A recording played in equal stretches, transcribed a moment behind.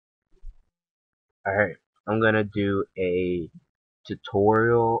Alright, I'm gonna do a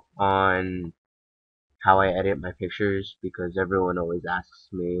tutorial on how I edit my pictures because everyone always asks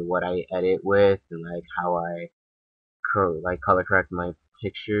me what I edit with and like how I color correct my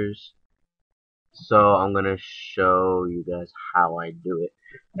pictures. So I'm gonna show you guys how I do it.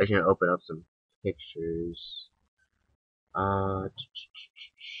 I'm just gonna open up some pictures. Alright,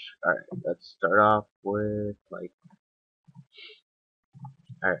 let's start off with like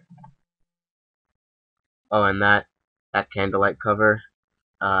alright. Oh, and that candlelight cover,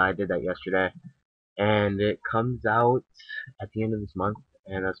 I did that yesterday. And it comes out at the end of this month,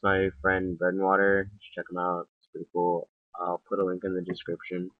 and that's my friend Bread and Water. You should check him out. It's pretty cool. I'll put a link in the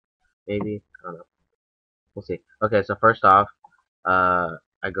description. Maybe, I don't know. We'll see. Okay, so first off,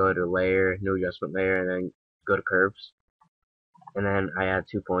 I go to layer, new adjustment layer, and then go to curves, and then I add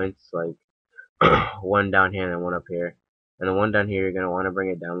 2 points, like one down here and then one up here. And the one down here, you're gonna want to bring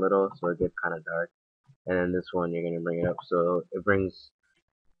it down a little so it gets kind of dark. And then this one, you're gonna bring it up so it brings.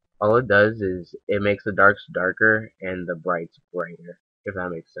 All it does is it makes the darks darker and the brights brighter, if that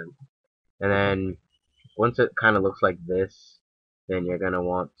makes sense. And then once it kind of looks like this, then you're gonna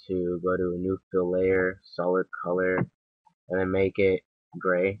want to go to a new fill layer, solid color, and then make it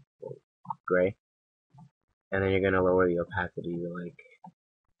gray, gray. And then you're gonna lower the opacity to like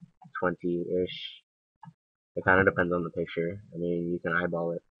 20-ish. It kind of depends on the picture. I mean, you can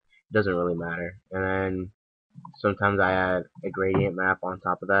eyeball it. It doesn't really matter. And then sometimes I add a gradient map on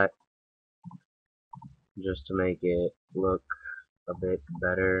top of that just to make it look a bit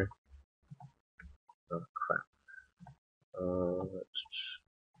better. Oh crap. Uh,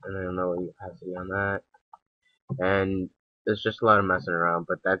 and then lower the opacity on that. And there's just a lot of messing around,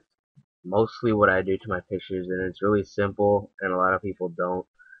 but that's mostly what I do to my pictures, and it's really simple, and a lot of people don't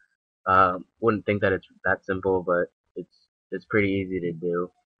wouldn't think that it's that simple, but it's pretty easy to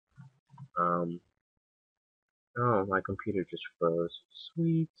do. Um, oh, my computer just froze.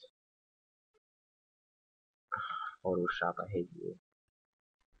 Sweet. Photoshop, I hate you.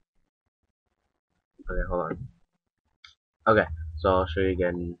 Okay, hold on. Okay, so I'll show you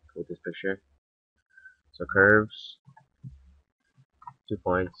again with this picture. So curves, 2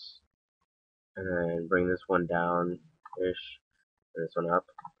 points, and then bring this one down ish, and this one up.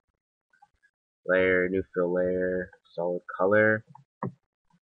 Layer, new fill layer, solid color,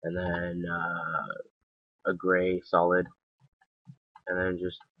 and then a gray solid, and then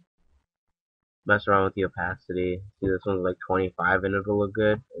just mess around with the opacity. See, this one's like 25 and it'll look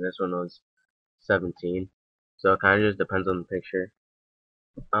good, and this one was 17. So it kind of just depends on the picture.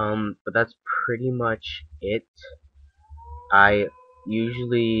 But that's pretty much it. I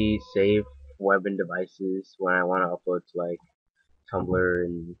usually save web and devices when I want to upload to like Tumblr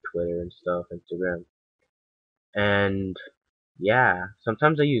and Twitter and stuff, Instagram. And yeah,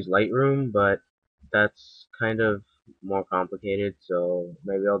 sometimes I use Lightroom, but that's kind of more complicated, so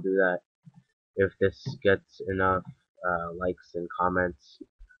maybe I'll do that if this gets enough likes and comments.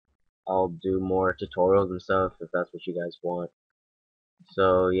 I'll do more tutorials and stuff if that's what you guys want.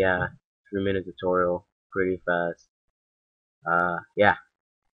 So yeah, 3-minute tutorial, pretty fast. Yeah.